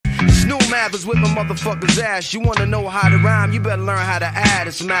New math is with my motherfucker's ass. You wanna know how to rhyme, you better learn how to add.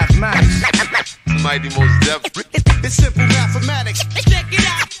 It's mathematics. Mighty most depth. It's simple mathematics. Check it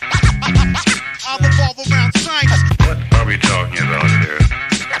out. I'll revolve around science. What are we talking about here?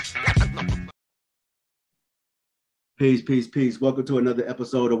 Peace. Welcome to another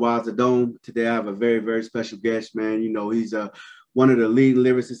episode of Wild the Dome. Today I have a very, very special guest, man. You know, he's one of the lead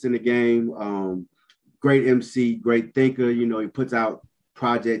lyricists in the game. Great MC, great thinker. You know, he puts out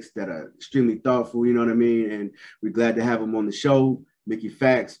projects that are extremely thoughtful, you know what I mean? And we're glad to have him on the show. Mickey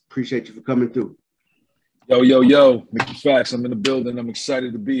Factz, appreciate you for coming through. Yo, Mickey Factz, I'm in the building. I'm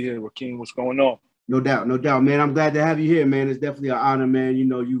excited to be here. Rakeem, what's going on? No doubt, man. I'm glad to have you here, man. It's definitely an honor, man. You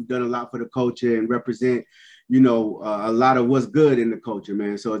know, you've done a lot for the culture and represent, you know, a lot of what's good in the culture,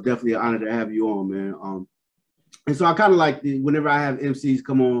 man. So it's definitely an honor to have you on, man. And so I kind of like whenever I have MCs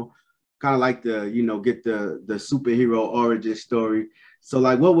come on, kind of like to, you know, get the superhero origin story. So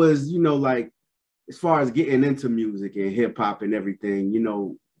like, what was, you know, like, as far as getting into music and hip hop and everything, you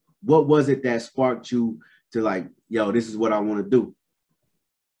know, what was it that sparked you to like, yo, this is what I want to do?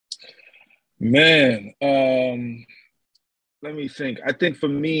 Man, let me think. I think for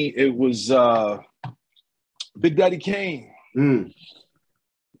me, it was Big Daddy Kane,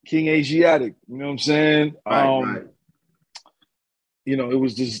 King Asiatic. You know what I'm saying? Right. You know, it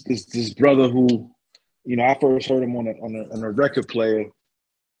was this brother who, you know, I first heard him on a record player,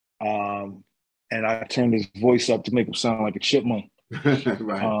 and I turned his voice up to make him sound like a chipmunk.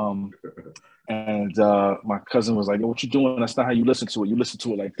 Right. And my cousin was like, "Yo, what you doing? That's not how you listen to it. You listen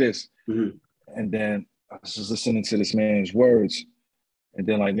to it like this." Mm-hmm. And then I was just listening to this man's words, and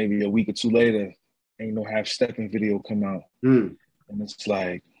then like maybe a week or two later, Ain't No Half Stepping video come out, and it's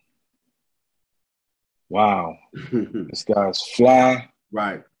like, wow, this guy's fly,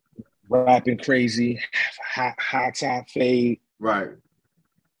 right, rapping crazy, high top fade, right,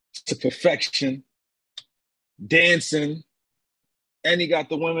 to perfection, dancing, and he got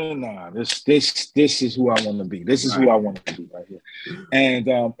the women. Nah, this is who I want to be. This is who I want to be right here. And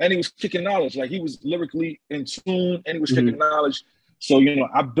he was kicking knowledge, like he was lyrically in tune, and he was kicking knowledge. So you know,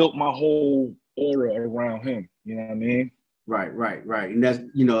 I built my whole aura around him. You know what I mean? Right. And that's,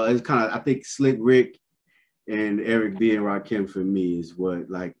 you know, it's kind of, I think Slick Rick and Eric B and Rakim for me is what,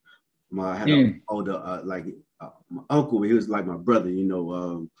 like, I had an older my uncle. He was like my brother, you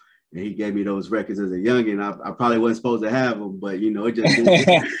know. And he gave me those records as a youngin'. I probably wasn't supposed to have them, but you know, it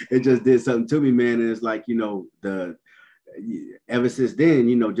just did something to me, man. And it's like, you know, ever since then,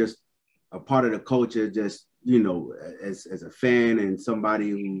 you know, just a part of the culture, just, you know, as a fan and somebody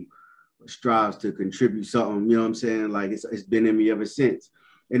who strives to contribute something, you know what I'm saying? Like it's been in me ever since.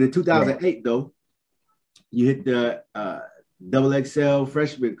 And in 2008, though, you hit the XXL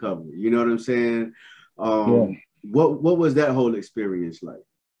freshman cover. You know what I'm saying? What was that whole experience like?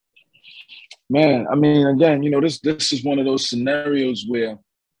 Man, I mean, again, you know, this is one of those scenarios where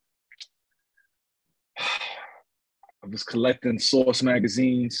I was collecting Source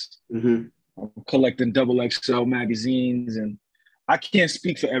magazines, I'm collecting XXL magazines, and I can't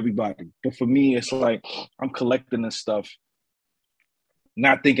speak for everybody, but for me, it's like I'm collecting this stuff,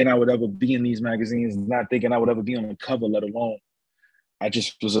 not thinking I would ever be in these magazines, not thinking I would ever be on the cover, let alone. I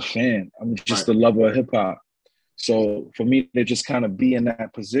just was a fan. I'm just a lover of hip hop. So for me to just kind of be in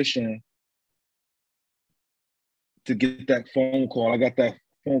that position to get that phone call. I got that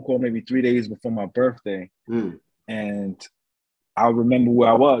phone call maybe 3 days before my birthday. And I remember where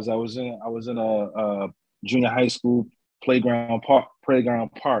I was. I was in a junior high school playground park.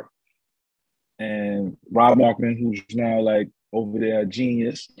 And Rob Markman, who's now like over there at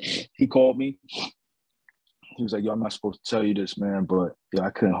Genius, he called me. He was like, "Yo, I'm not supposed to tell you this, man, but yo,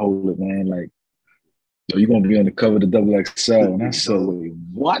 I couldn't hold it, man. Like, yo, you're gonna be on the cover of the XXL." And I said, "Wait,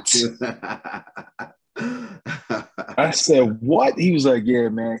 what?" I said, "What?" He was like, "Yeah,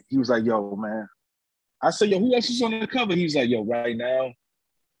 man." He was like, "Yo, man." I said, "Yo, who else is on the cover?" He was like, "Yo, right now,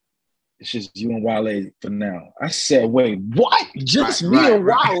 it's just you and Wale for now." I said, "Wait, what? Just me and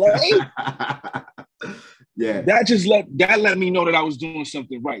Wale?" Yeah. That let me know that I was doing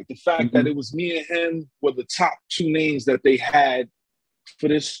something right. The fact that it was me and him were the top two names that they had for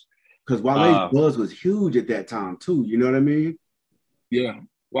this. Because Wale's buzz was huge at that time too. You know what I mean? Yeah.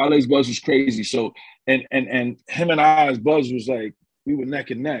 Wale's buzz was crazy. So, and him and I's buzz was like, we were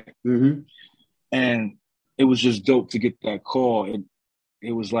neck and neck. And it was just dope to get that call.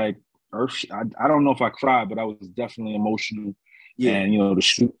 It was like, I don't know if I cried, but I was definitely emotional. Yeah. And, you know, the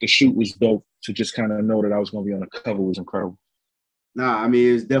shoot was dope. To just kind of know that I was going to be on the cover was incredible. Nah, I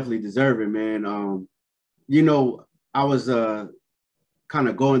mean, it's definitely deserving, man. You know, I was kind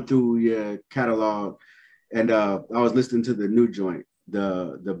of going through your catalog, and I was listening to the new joint,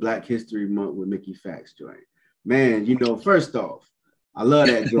 the Black History Month with Mickey Factz joint. Man, you know, first off, I love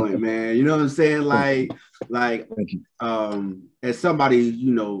that joint, man. You know what I'm saying? As somebody,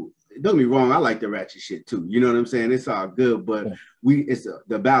 you know, don't get me wrong, I like the ratchet shit too. You know what I'm saying? It's all good, but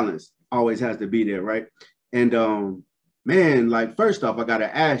the balance always has to be there, right? And man, like first off, I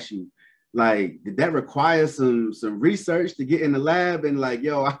gotta ask you, like, did that require some research to get in the lab? And like,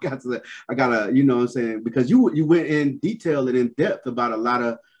 yo, I gotta, you know what I'm saying? Because you went in detail and in depth about a lot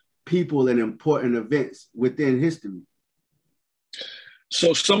of people and important events within history.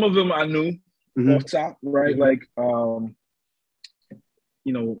 So some of them I knew off top, right? Like,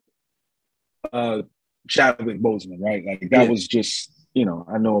 you know, Chadwick Boseman, right? Like that was just, you know,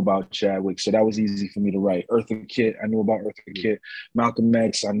 I know about Chadwick, so that was easy for me to write. Eartha Kitt, I knew about Eartha Kitt. Malcolm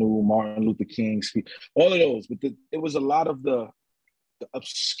X, I knew Martin Luther King speech, all of those. But it was a lot of the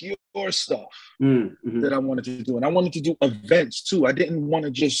obscure stuff that I wanted to do. And I wanted to do events too. I didn't want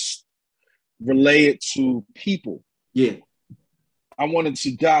to just relay it to people. Yeah. I wanted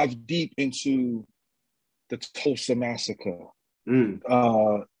to dive deep into the Tulsa Massacre,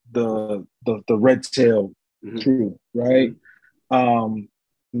 the Red Tail crew, right?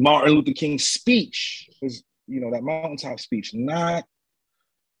 Martin Luther King's speech was, you know, that mountaintop speech, not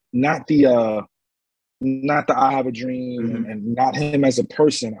the I Have a Dream and not him as a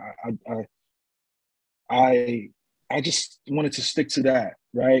person. I just wanted to stick to that,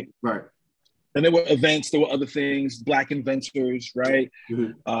 right? Right. And there were events, there were other things, Black inventors, right?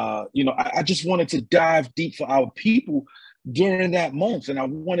 You know, I just wanted to dive deep for our people during that month, and I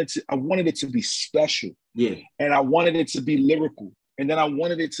wanted it to be special. Yeah. And I wanted it to be lyrical. And then I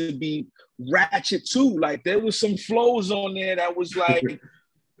wanted it to be ratchet too. Like there was some flows on there that was like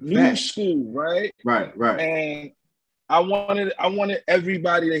new school, right? Right. And I wanted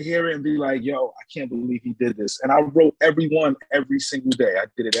everybody to hear it and be like, yo, I can't believe he did this. And I wrote every single day. I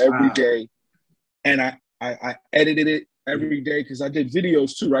did it every day. And I edited it every day because I did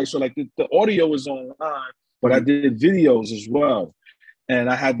videos too, right? So like the audio was online, but I did videos as well. And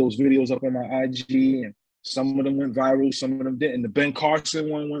I had those videos up on my IG, and some of them went viral, some of them didn't. The Ben Carson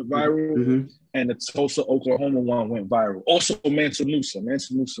one went viral, and the Tulsa, Oklahoma one went viral. Also Mansa Musa went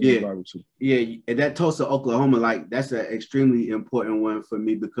viral too. Yeah, and that Tulsa, Oklahoma, like that's an extremely important one for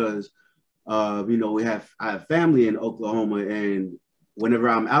me because, you know, I have family in Oklahoma, and whenever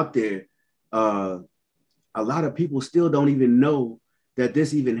I'm out there, a lot of people still don't even know that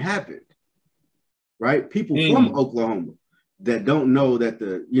this even happened, right? People from Oklahoma that don't know that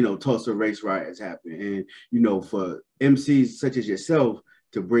the, you know, Tulsa race riots happened. And, you know, for MCs such as yourself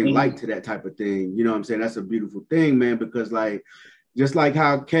to bring light to that type of thing, you know what I'm saying? That's a beautiful thing, man, because like, just like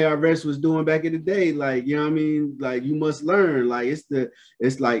how KRS was doing back in the day, like, you know what I mean? Like, you must learn, like,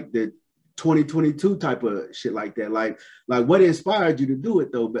 it's like the 2022 type of shit like that. Like what inspired you to do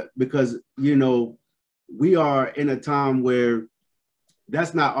it though? Because, you know, we are in a time where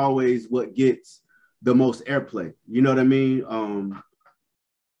that's not always what gets the most airplay. You know what I mean?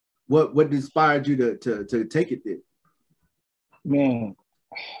 What inspired you to take it there? Man,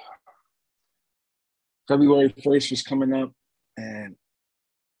 February 1st was coming up, and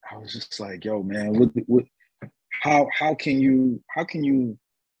I was just like, yo, man, how can you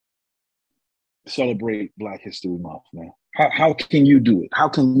celebrate Black History Month, man? How can you do it? How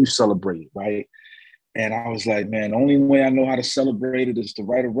can you celebrate it, right? And I was like, man, the only way I know how to celebrate it is to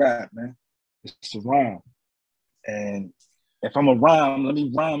write a rap, man. It's to rhyme. And if I'm a rhyme, let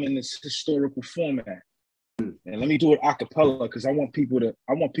me rhyme in this historical format. And let me do it a cappella because I want people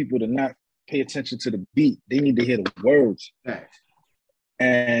to not pay attention to the beat. They need to hear the words.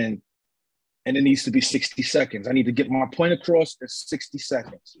 And it needs to be 60 seconds. I need to get my point across in 60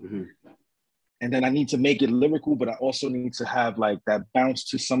 seconds. And then I need to make it lyrical, but I also need to have like that bounce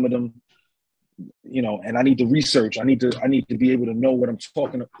to some of them, you know, and I need to research. I need to be able to know what I'm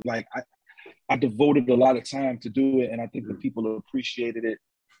talking about. Like I devoted a lot of time to do it, and I think the people appreciated it,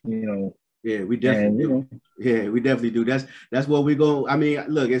 you know. Yeah, we definitely do. Yeah, we definitely do. That's what we go. I mean,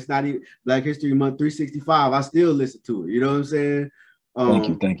 look, it's not even Black History Month 365. I still listen to it. You know what I'm saying?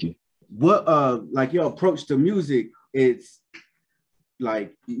 Thank you. What like your approach to music, it's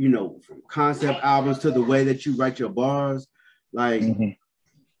like, you know, from concept albums to the way that you write your bars, like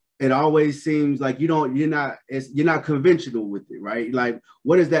it always seems like you're not conventional with it, right? Like,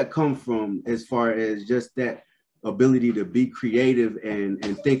 what does that come from as far as just that ability to be creative and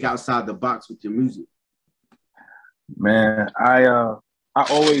think outside the box with your music? Man, I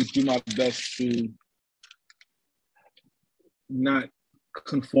always do my best to not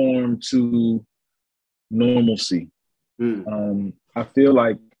conform to normalcy. I feel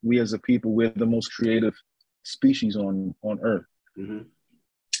like we as a people, we're the most creative species on earth. And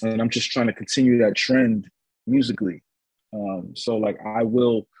I'm just trying to continue that trend musically. So like I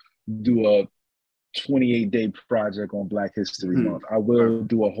will do a 28-day project on Black History Month. I will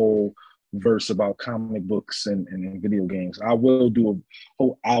do a whole verse about comic books and video games. I will do a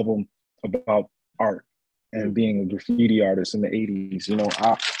whole album about art and being a graffiti artist in the 80s. You know,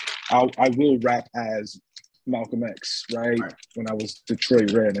 I will rap as Malcolm X, right? When I was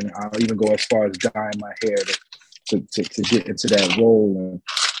Detroit Red, and I'll even go as far as dyeing my hair to get into that role. And,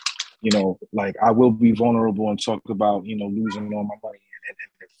 you know, like I will be vulnerable and talk about, you know, losing all my money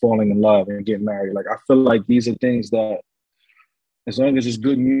and falling in love and getting married. Like I feel like these are things that, as long as it's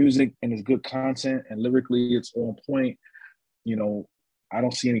good music and it's good content and lyrically it's on point, you know, I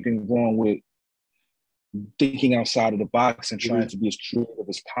don't see anything wrong with thinking outside of the box and trying to be as creative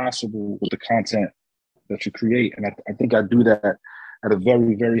as possible with the content that you create. And I think I do that at a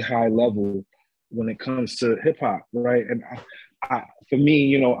very, very high level when it comes to hip hop, right? And I for me,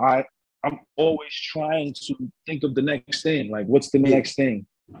 you know, I'm always trying to think of the next thing. Like, what's the next thing?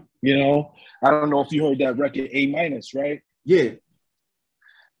 You know, I don't know if you heard that record A-, right? Yeah.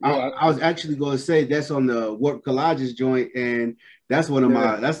 I was actually going to say that's on the Warp Collages joint, and that's one of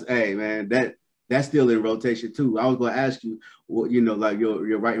my. Hey man, that's still in rotation too. I was going to ask you, what, you know, like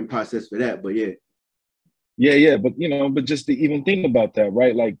your writing process for that, but yeah. But you know, but just to even think about that,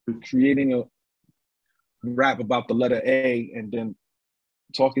 right? Like creating a rap about the letter A and then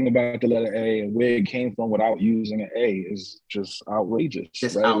talking about the letter A and where it came from without using an A is just outrageous.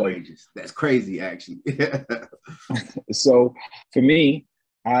 That's right? outrageous. Like, that's crazy, actually. So for me,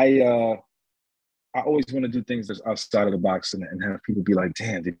 I always want to do things that's outside of the box and have people be like,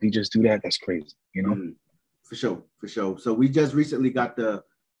 damn, did he just do that? That's crazy, you know? For sure. So we just recently got the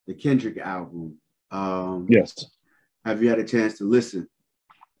Kendrick album. Yes. Have you had a chance to listen?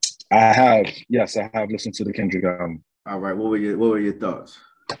 I have. Yes, I have listened to the Kendrick album. All right. What were your thoughts?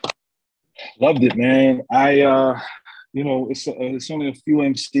 Loved it, man. You know, it's only a few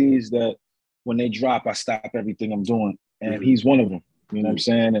MCs that when they drop, I stop everything I'm doing, and he's one of them. You know what I'm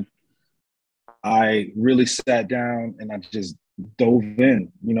saying? And I really sat down and I just dove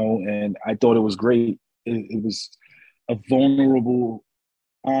in, you know, and I thought it was great. It was a vulnerable,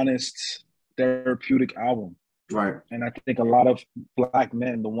 honest, therapeutic album. Right. And I think a lot of Black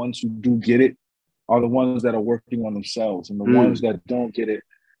men, the ones who do get it, are the ones that are working on themselves. And the ones that don't get it,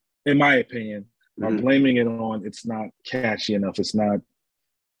 in my opinion, are blaming it on it's not catchy enough. It's not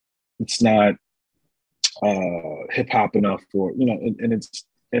hip hop enough, or, you know,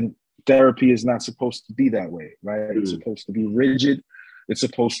 and therapy is not supposed to be that way, right? It's supposed to be rigid. It's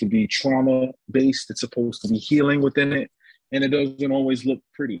supposed to be trauma based. It's supposed to be healing within it. And it doesn't always look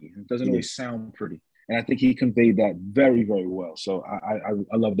pretty. It doesn't always sound pretty. And I think he conveyed that very, very well. So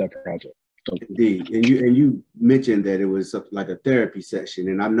I love that project. Indeed. And you mentioned that it was like a therapy session.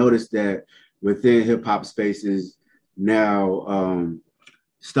 And I've noticed that within hip hop spaces now,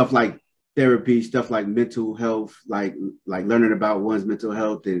 stuff like therapy, stuff like mental health, like learning about one's mental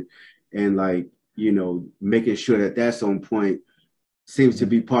health and like, you know, making sure that that's on point seems to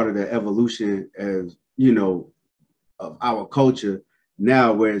be part of the evolution as, you know, of our culture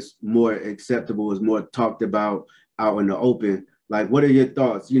now, where it's more acceptable, is more talked about out in the open. Like, what are your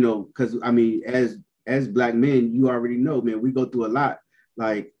thoughts? You know, because I mean, as Black men, you already know, man, we go through a lot.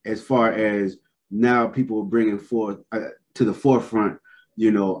 Like, as far as now, people are bringing forth to the forefront,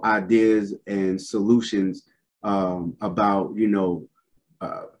 you know, ideas and solutions about, you know,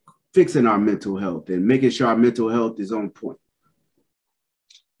 fixing our mental health and making sure our mental health is on point.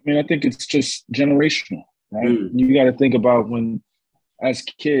 I mean, I think it's just generational, right? You got to think about when, as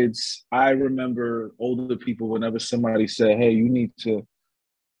kids, I remember older people, whenever somebody said, hey, you need to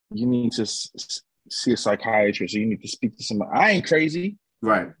see a psychiatrist, or you need to speak to somebody. I ain't crazy.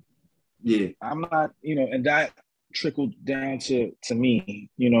 Right. Yeah. I'm not, you know, and that trickled down to me,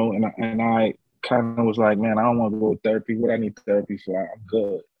 you know, and I kind of was like, man, I don't want to go to therapy. What I need therapy for? I'm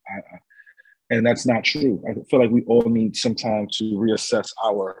good. And that's not true. I feel like we all need some time to reassess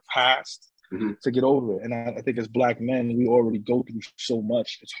our past to get over it. And I think as Black men, we already go through so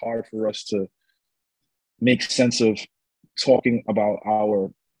much. It's hard for us to make sense of talking about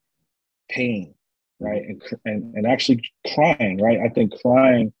our pain, right? And actually crying, right? I think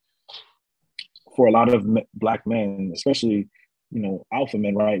crying for a lot of Black men, especially, you know, alpha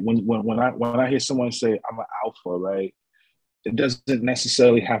men, right? When I hear someone say I'm an alpha, right? It doesn't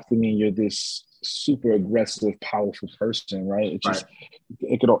necessarily have to mean you're this super aggressive, powerful person, right? It just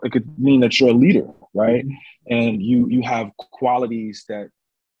it could mean that you're a leader, right? And you have qualities that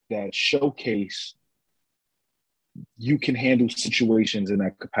showcase you can handle situations in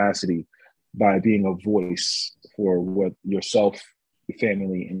that capacity. by being a voice for what yourself, your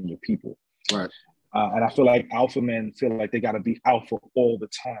family, and your people. Right. And I feel like alpha men feel like they got to be alpha all the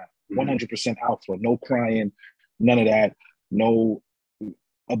time, 100% alpha, no crying, none of that, no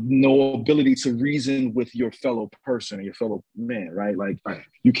ability to reason with your fellow person or your fellow man, right? Like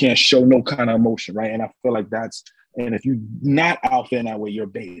you can't show no kind of emotion, right? And I feel like and if you're not alpha in that way, you're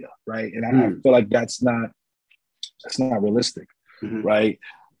beta, right? And I feel like that's not realistic, right?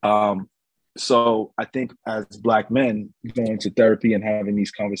 So I think as Black men going to therapy and having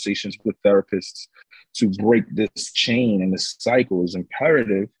these conversations with therapists to break this chain and this cycle is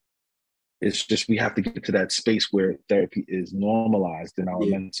imperative. It's just we have to get to that space where therapy is normalized and our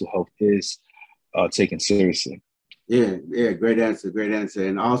mental health is taken seriously. Yeah, great answer.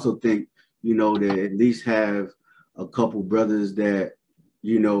 And I also think, to at least have a couple brothers that,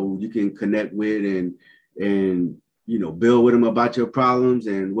 you can connect with and build with them about your problems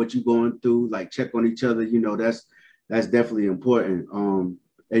and what you're going through, like check on each other, that's definitely important. And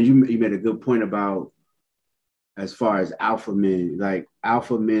you made a good point about as far as alpha men, like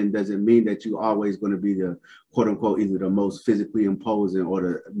alpha men doesn't mean that you're always going to be the quote unquote, either the most physically imposing or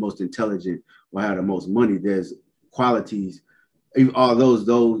the most intelligent or have the most money. There's qualities, all those,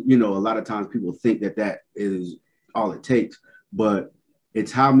 a lot of times people think that is all it takes, but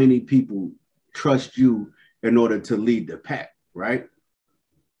it's how many people trust you in order to lead the pack, right?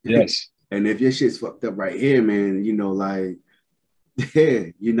 Yes. And if your shit's fucked up right here, man, you're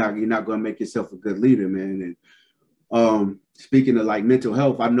not gonna make yourself a good leader, man. And speaking of like mental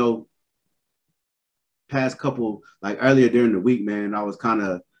health, I know past couple, like earlier during the week, man, I was kind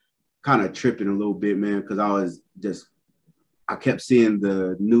of tripping a little bit, man, because I kept seeing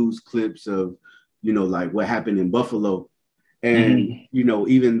the news clips of, like what happened in Buffalo. And,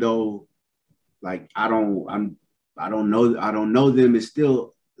 even though like I don't know them, it's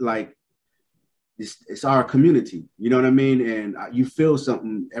still like it's our community, you know what I mean? And you feel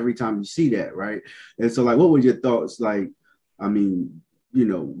something every time you see that, right? And so like, what were your thoughts? Like, I mean,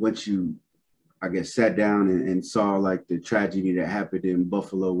 once you, I guess, sat down and saw like the tragedy that happened in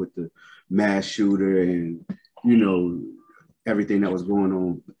Buffalo with the mass shooter and, everything that was going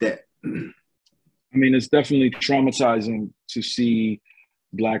on with that. I mean, it's definitely traumatizing to see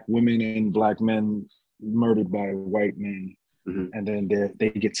Black women and Black men murdered by white men. And then they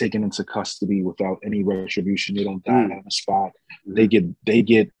get taken into custody without any retribution. They don't die on the spot. They get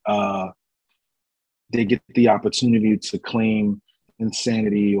the opportunity to claim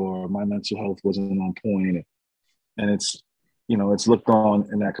insanity or my mental health wasn't on point, and it's looked on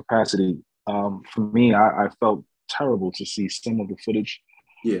in that capacity. For me, I felt terrible to see some of the footage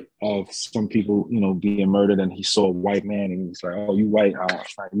of some people, being murdered, and he saw a white man and he's like, "Oh, you white? Oh,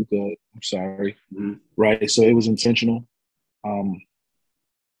 you good? I'm sorry." Right? So it was intentional.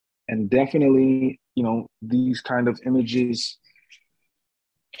 And definitely, these kind of images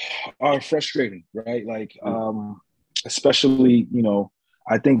are frustrating, right? Like, especially,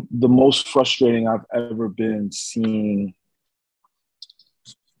 I think the most frustrating I've ever been seeing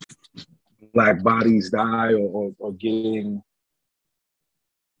Black bodies die or getting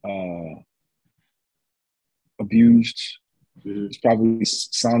abused. It's probably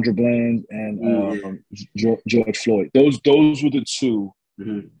Sandra Bland and George Floyd. Those were the two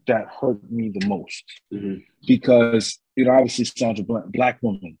that hurt me the most because obviously Sandra Bland, Black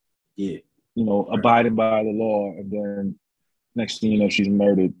woman, abiding by the law, and then next thing you know, she's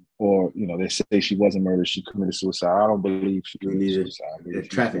murdered, or they say she wasn't murdered, she committed suicide. I don't believe she committed suicide. A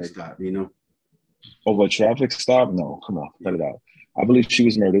traffic stop, Over a traffic stop? No, come on, cut it out. I believe she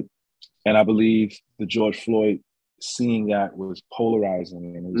was murdered, and I believe the George Floyd. Seeing that was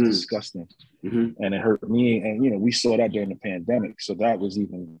polarizing and it was disgusting, and it hurt me. And we saw that during the pandemic, so that was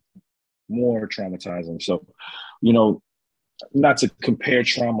even more traumatizing. So, not to compare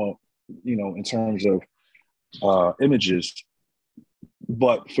trauma, in terms of images,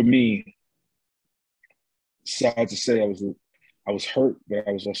 but for me, sad to say, I was hurt, but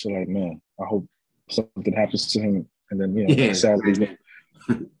I was also like, man, I hope something happens to him. And then sadly,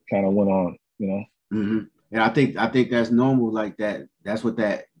 kind of went on, And I think that's normal, like that. That's what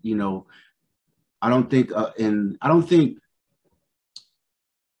that, I don't think,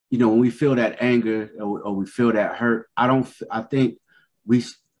 when we feel that anger or we feel that hurt, I think we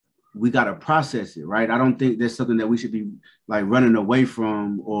got to process it, right? I don't think there's something that we should be like running away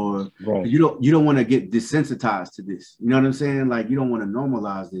from, or you don't want to get desensitized to this. You know what I'm saying? Like, you don't want to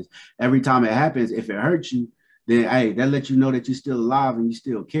normalize this. Every time it happens, if it hurts you, then, hey, that lets you know that you're still alive and you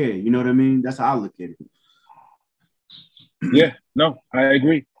still care. You know what I mean? That's how I look at it. Yeah, no, I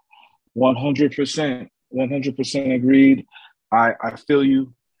agree. 100%. 100% agreed. I feel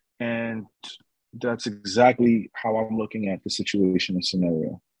you. And that's exactly how I'm looking at the situation and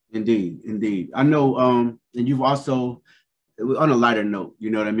scenario. Indeed, indeed. I know, and you've also, on a lighter note,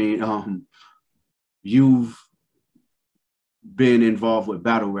 you know what I mean? You've been involved with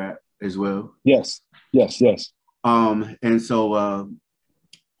battle rap as well. Yes. And so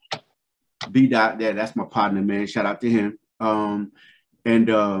B Dot there, that's my partner, man. Shout out to him.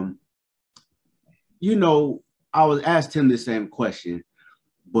 You know, I was asked him the same question,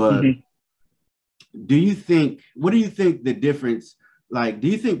 but what do you think the difference, like, do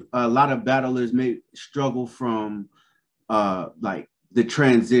you think a lot of battlers may struggle from like the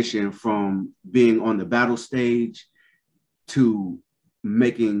transition from being on the battle stage to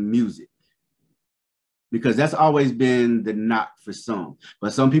making music? Because that's always been the knock for some,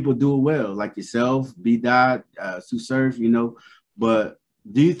 but some people do it well, like yourself, B Dot, Sue Surf, you know. But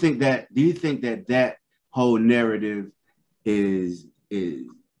do you think that whole narrative is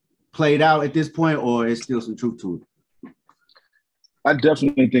played out at this point, or is still some truth to it? I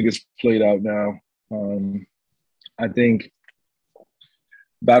definitely think it's played out now. I think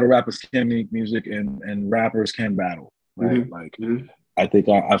battle rappers can make music and rappers can battle, right? I think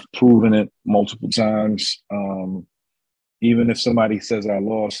I've proven it multiple times. Even if somebody says I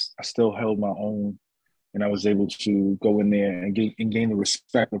lost, I still held my own, and I was able to go in there and gain the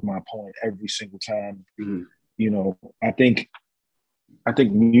respect of my opponent every single time. You know, I think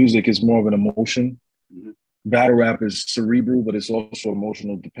music is more of an emotion. Battle rap is cerebral, but it's also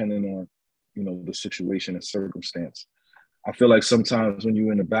emotional, depending on, you know, the situation and circumstance. I feel like sometimes when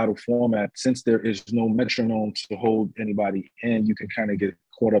you're in a battle format, since there is no metronome to hold anybody in, you can kind of get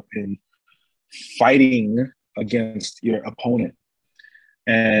caught up in fighting against your opponent.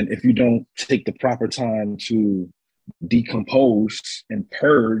 And if you don't take the proper time to decompose and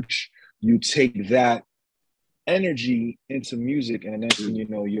purge, you take that energy into music, and next thing you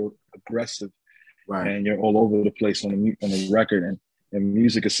know, you're aggressive, right? And you're all over the place on the record. And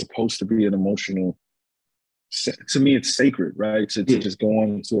music is supposed to be an emotional. To me, it's sacred, right? To just go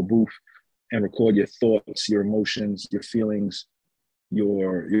into a booth and record your thoughts, your emotions, your feelings,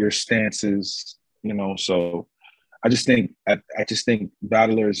 your stances, you know. So I just think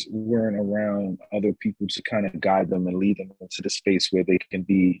battlers weren't around other people to kind of guide them and lead them into the space where they can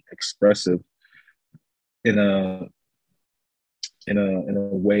be expressive in a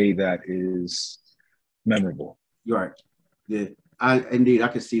way that is memorable. Right. Yeah. I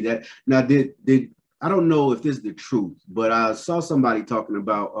can see that. Now, did I don't know if this is the truth, but I saw somebody talking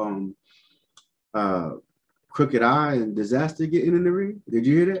about Crooked Eye and Disaster getting in the ring. Did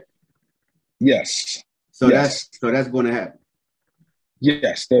you hear that? Yes. That's going to happen.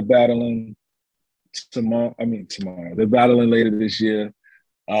 Yes, they're battling tomorrow. They're battling later this year.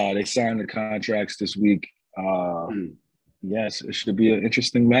 They signed the contracts this week. Yes, it should be an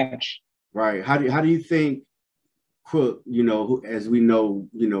interesting match. Right. How do you think Crook, you know, who, as we know,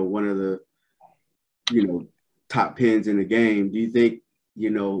 you know, one of the, you know, top pins in the game, do you think, you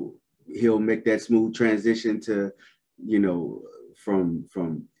know, he'll make that smooth transition to, you know, from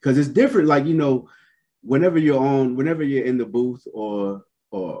because it's different, like, you know, whenever you're in the booth or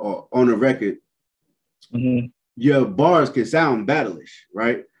on a record, your bars can sound battleish,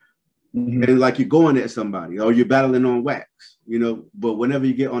 right? And like you're going at somebody or you're battling on wax, you know. But whenever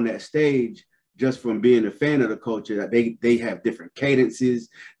you get on that stage, just from being a fan of the culture, they have different cadences.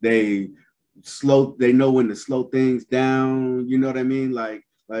 They know when to slow things down. You know what I mean? Like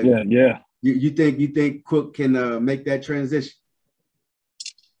yeah. You think Crook can make that transition?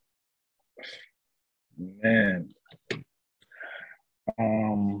 Man,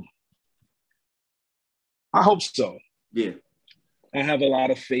 I hope so. Yeah. I have a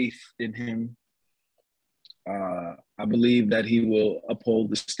lot of faith in him. I believe that he will uphold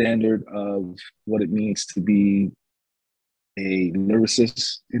the standard of what it means to be a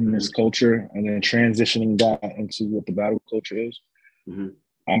lyricist in this culture, and then transitioning that into what the battle culture is.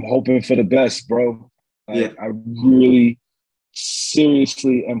 I'm hoping for the best, bro. I really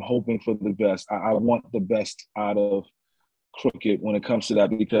seriously am hoping for the best. I want the best out of Crooked when it comes to that,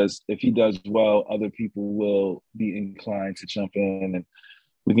 because if he does well, other people will be inclined to jump in, and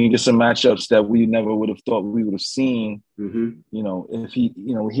we can get some matchups that we never would have thought we would have seen. You know, if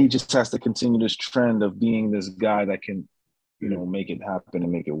he just has to continue this trend of being this guy that can, you know, make it happen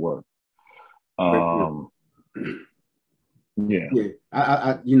and make it work. Yeah.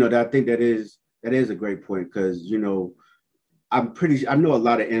 I you know, I think that is a great point, because, you know, I know a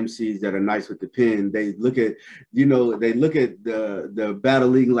lot of MCs that are nice with the pen. They look at the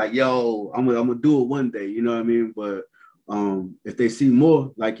battling like, yo, I'm gonna do it one day, you know what I mean? But if they see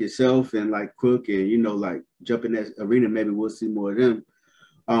more like yourself and like Crook and, you know, like jump in that arena, maybe we'll see more of them.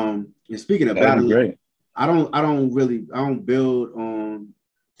 And speaking of That'd be battle, great. I don't build on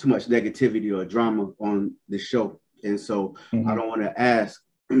too much negativity or drama on the show. And so I don't want to ask,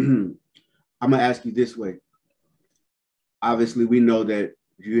 I'm gonna ask you this way. Obviously, we know that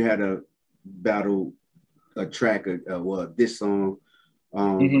you had a battle, a track, this song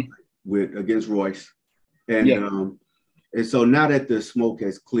with against Royce. And and so now that the smoke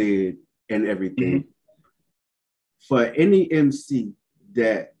has cleared and everything, for any MC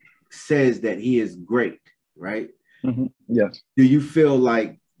that says that he is great, right? Yes. Do you feel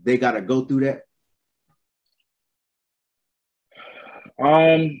like they got to go through that?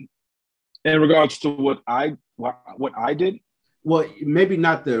 In regards to what I did? Well, maybe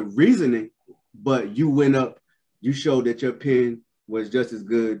not the reasoning, but you went up, you showed that your pen was just as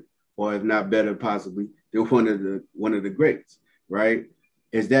good, or if not better, possibly, than one of the greats, right?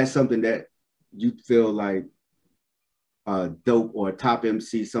 Is that something that you feel like dope or top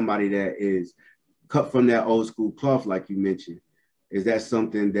MC, somebody that is cut from that old school cloth, like you mentioned? Is that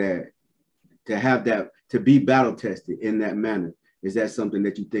something that to be battle tested in that manner? Is that something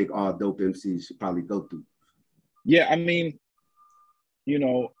that you think all dope MCs should probably go through? Yeah, I mean,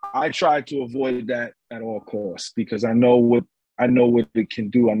 I try to avoid that at all costs because I know what it can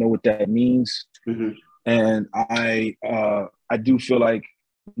do. I know what that means, and I do feel like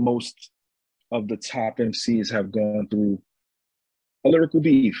most of the top MCs have gone through a lyrical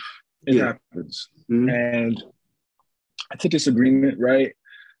beef. It happens, and it's a disagreement, right?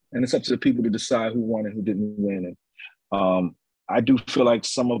 And it's up to the people to decide who won and who didn't win. And I do feel like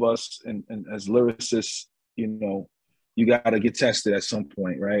some of us, and as lyricists, you got to get tested at some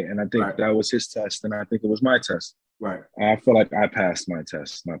point, right? And I think that was his test, and I think it was my test. Right. I feel like I passed my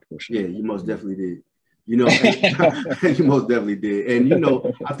test, my portion. Yeah, you most definitely did. You most definitely did. And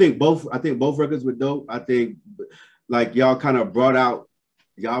I think both records were dope. I think like y'all kind of brought out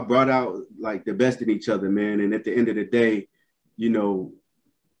like the best in each other, man. And at the end of the day, due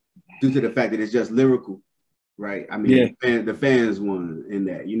to the fact that it's just lyrical, right? I mean, the fans won in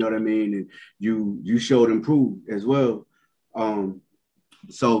that, you know what I mean? And you showed and proved as well.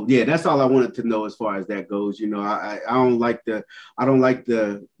 So yeah, that's all I wanted to know as far as that goes. I don't like the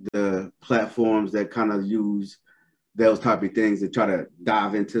platforms that kind of use those type of things to try to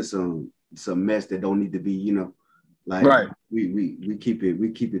dive into some mess that don't need to be, like we keep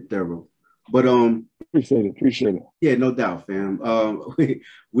it thorough. But appreciate it. Yeah, no doubt, fam.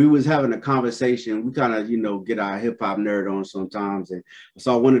 We was having a conversation. We kind of, get our hip hop nerd on sometimes, and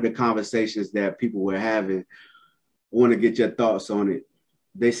so one of the conversations that people were having, I want to get your thoughts on it.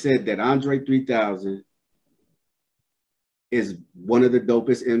 They said that Andre 3000 is one of the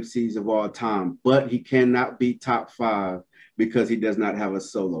dopest MCs of all time, but he cannot be top 5 because he does not have a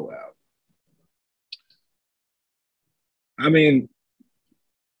solo album. I mean,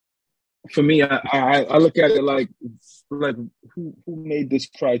 for me, I look at it like who made this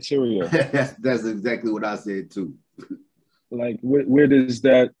criteria? That's exactly what I said too. Like where does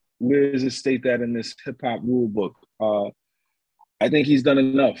it state that in this hip hop rule book? I think he's done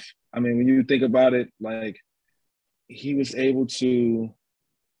enough. I mean, when you think about it, like he was able to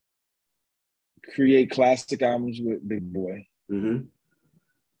create classic albums with Big Boy.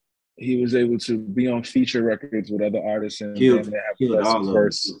 He was able to be on feature records with other artists and killed have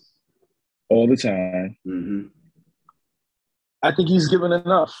verse all the time. I think he's given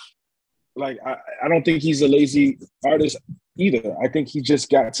enough. Like I don't think he's a lazy artist either. I think he just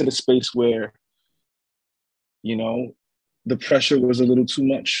got to the space where, the pressure was a little too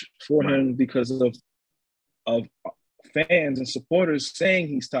much for him because of fans and supporters saying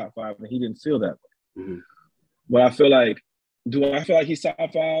he's top 5, and he didn't feel that way. But I feel like, do I feel like he's top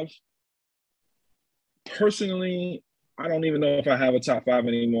 5? Personally, I don't even know if I have a top 5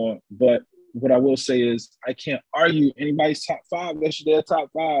 anymore. But what I will say is I can't argue anybody's top 5. That's their top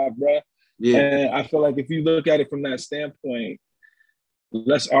 5, bro. Yeah. And I feel like if you look at it from that standpoint,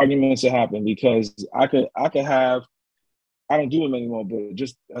 less arguments will happen because I could have, I don't do them anymore, but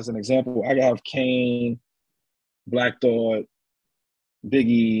just as an example, I could have Kane, Black Thought,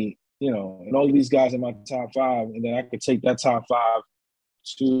 Biggie, and all of these guys in my top 5, and then I could take that top 5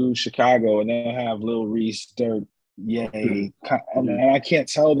 to Chicago and then have Lil Reese, Dirk, Ye. And I can't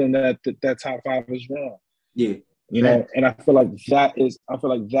tell them that top 5 is wrong. Yeah. And I feel like that is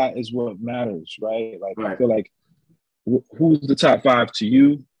what matters, right? Like I feel like who's the top 5 to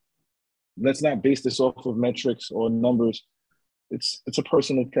you? Let's not base this off of metrics or numbers. It's a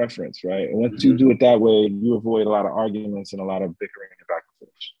personal preference, right? And once you do it that way, you avoid a lot of arguments and a lot of bickering and back and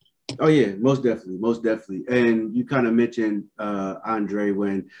forth. Oh yeah, most definitely. And you kind of mentioned Andre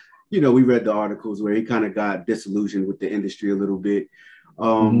when, we read the articles where he kind of got disillusioned with the industry a little bit.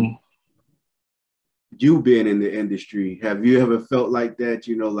 You being in the industry, have you ever felt like that?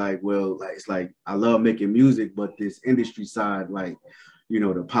 You know, like, well, like it's like I love making music, but this industry side, like, you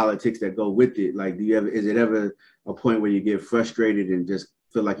know, the politics that go with it. Like, do you ever? Is it ever a point where you get frustrated and just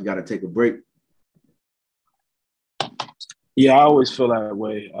feel like you got to take a break? Yeah, I always feel that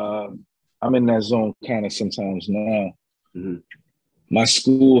way. I'm in that zone kind of sometimes now. My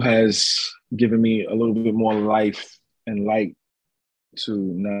school has given me a little bit more life and light to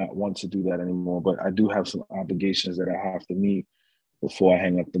not want to do that anymore. But I do have some obligations that I have to meet before I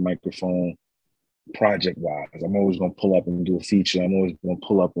hang up the microphone project-wise. I'm always going to pull up and do a feature. I'm always going to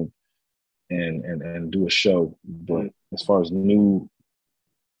pull up and do a show. But as far as new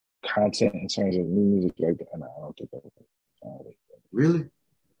content in terms of new music like that, no, I don't think that would. Really?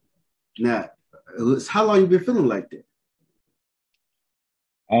 Now, how long you been feeling like that?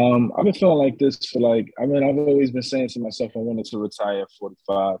 I've been feeling like this for I've always been saying to myself I wanted to retire at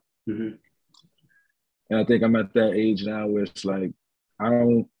 45. And I think I'm at that age now where it's like, I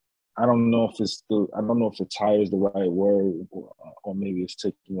don't know if retire is the right word or maybe it's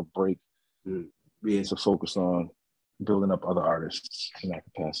taking a break to focus on building up other artists in that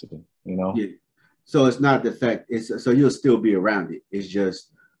capacity, you know? Yeah. So it's not the fact, so you'll still be around it. It's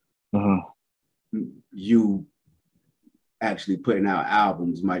just you actually putting out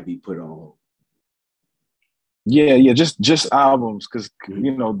albums might be put on hold. Yeah, just albums, because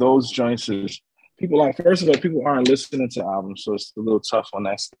you know those joints is people like. First of all, people aren't listening to albums, so it's a little tough on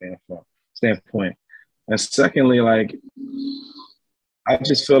that standpoint. And secondly, like I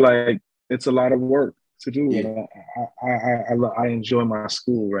just feel like it's a lot of work to do. Yeah. And I enjoy my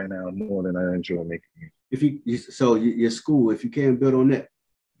school right now more than I enjoy making music. Your school, if you can't build on that,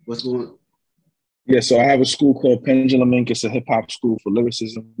 what's going on? Yeah, so I have a school called Pendulum Inc. It's a hip hop school for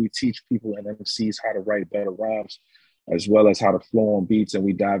lyricism. We teach people and MCs how to write better rhymes, as well as how to flow on beats, and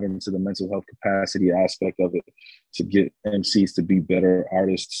we dive into the mental health capacity aspect of it to get MCs to be better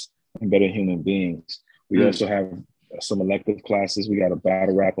artists and better human beings. We also have some elective classes. We got a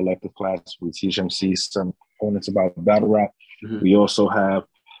battle rap elective class. We teach MCs some components about battle rap. We also have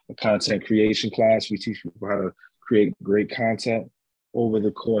a content creation class. We teach people how to create great content over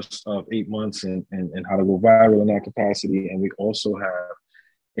the course of 8 months and how to go viral in that capacity. And we also have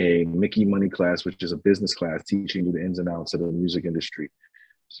a Mickey Money class, which is a business class teaching you the ins and outs of the music industry.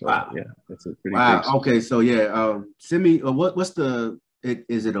 So yeah, that's a pretty big. Okay, so send me what's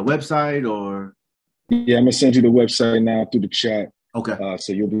is it a website or? Yeah, I'm gonna send you the website now through the chat. Okay.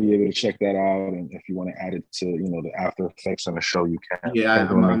 So you'll be able to check that out, and if you want to add it to the after effects on the show, you can. Yeah, I'm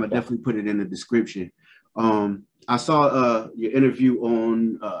gonna definitely put it in the description. I saw your interview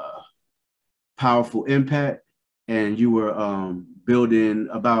on Powerful Impact, and you were building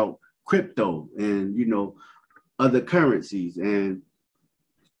about crypto and other currencies. And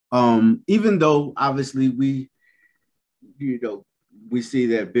even though obviously we see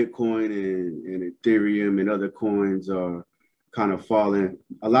that Bitcoin and Ethereum and other coins are kind of falling,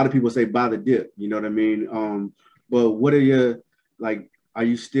 a lot of people say buy the dip, you know what I mean? But what are your are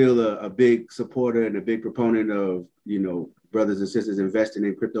you still a big supporter and a big proponent of, brothers and sisters investing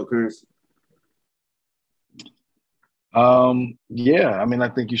in cryptocurrency? Yeah, I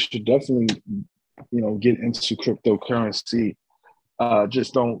think you should definitely, get into cryptocurrency.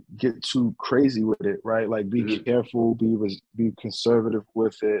 Just don't get too crazy with it, right? Like be careful, be conservative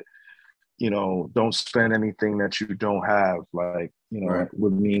with it. Don't spend anything that you don't have. Like,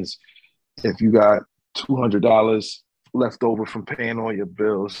 what means if you got $200 left over from paying all your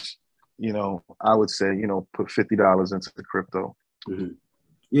bills, I would say, put $50 into the crypto.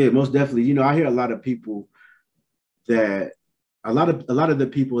 Yeah, most definitely. I hear a lot of people that a lot of the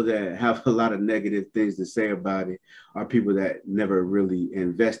people that have a lot of negative things to say about it are people that never really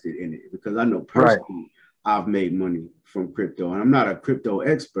invested in it, because I know personally I've made money from crypto, and I'm not a crypto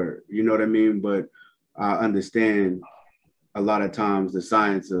expert, you know what I mean? But I understand a lot of times the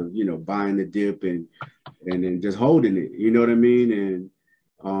science of, buying the dip and then just holding it, you know what I mean?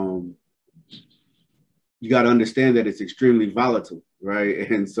 And you got to understand that it's extremely volatile,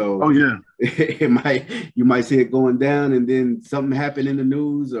 right? And so you might see it going down, and then something happened in the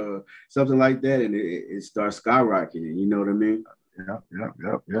news or something like that, and it starts skyrocketing, you know what I mean? Yep.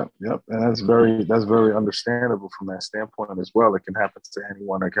 And that's very understandable from that standpoint as well. It can happen to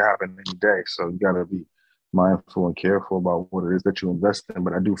anyone. It can happen any day. So you got to be mindful and careful about what it is that you invest in.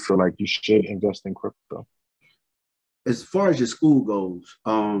 But I do feel like you should invest in crypto. As far as your school goes,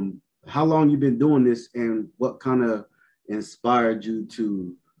 how long you been doing this, and what kind of inspired you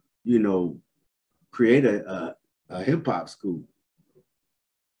to, create a hip hop school?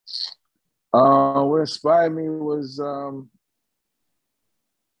 What inspired me was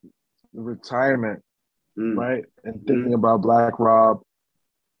retirement, right? And thinking about Black Rob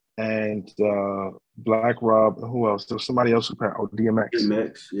and Black Rob, who else? There was somebody else who passed. Oh, DMX.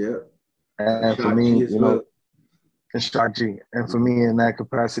 DMX, yeah. And for me, you know, and Shock G. And for me, in that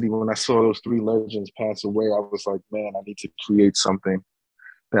capacity, when I saw those three legends pass away, I was like, man, I need to create something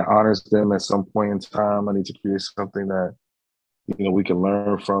that honors them at some point in time. I need to create something that, you know, we can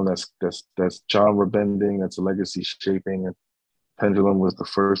learn from. That's genre bending. That's a legacy shaping. And Pendulum was the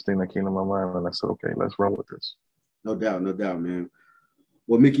first thing that came to my mind, and I said, okay, let's run with this. No doubt, man.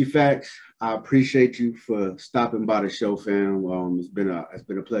 Well, Mickey Factz, I appreciate you for stopping by the show, fam. It's been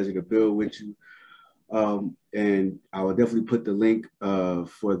a pleasure to build with you. And I will definitely put the link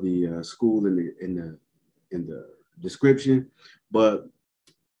for the school in the description. But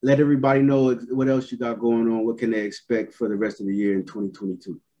let everybody know what else you got going on. What can they expect for the rest of the year in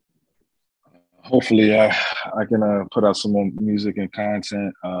 2022? Hopefully, I can put out some more music and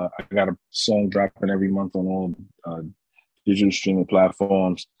content. I got a song dropping every month on all digital streaming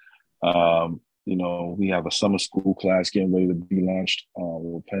platforms. You know, we have a summer school class getting ready to be launched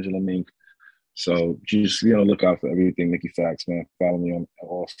with Pendulum Inc. So just, you know, look out for everything, Mickey Factz, man. Follow me on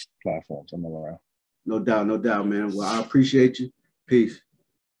all platforms. I'm around. No doubt, man. Well, I appreciate you. Peace.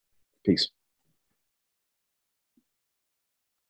 Peace.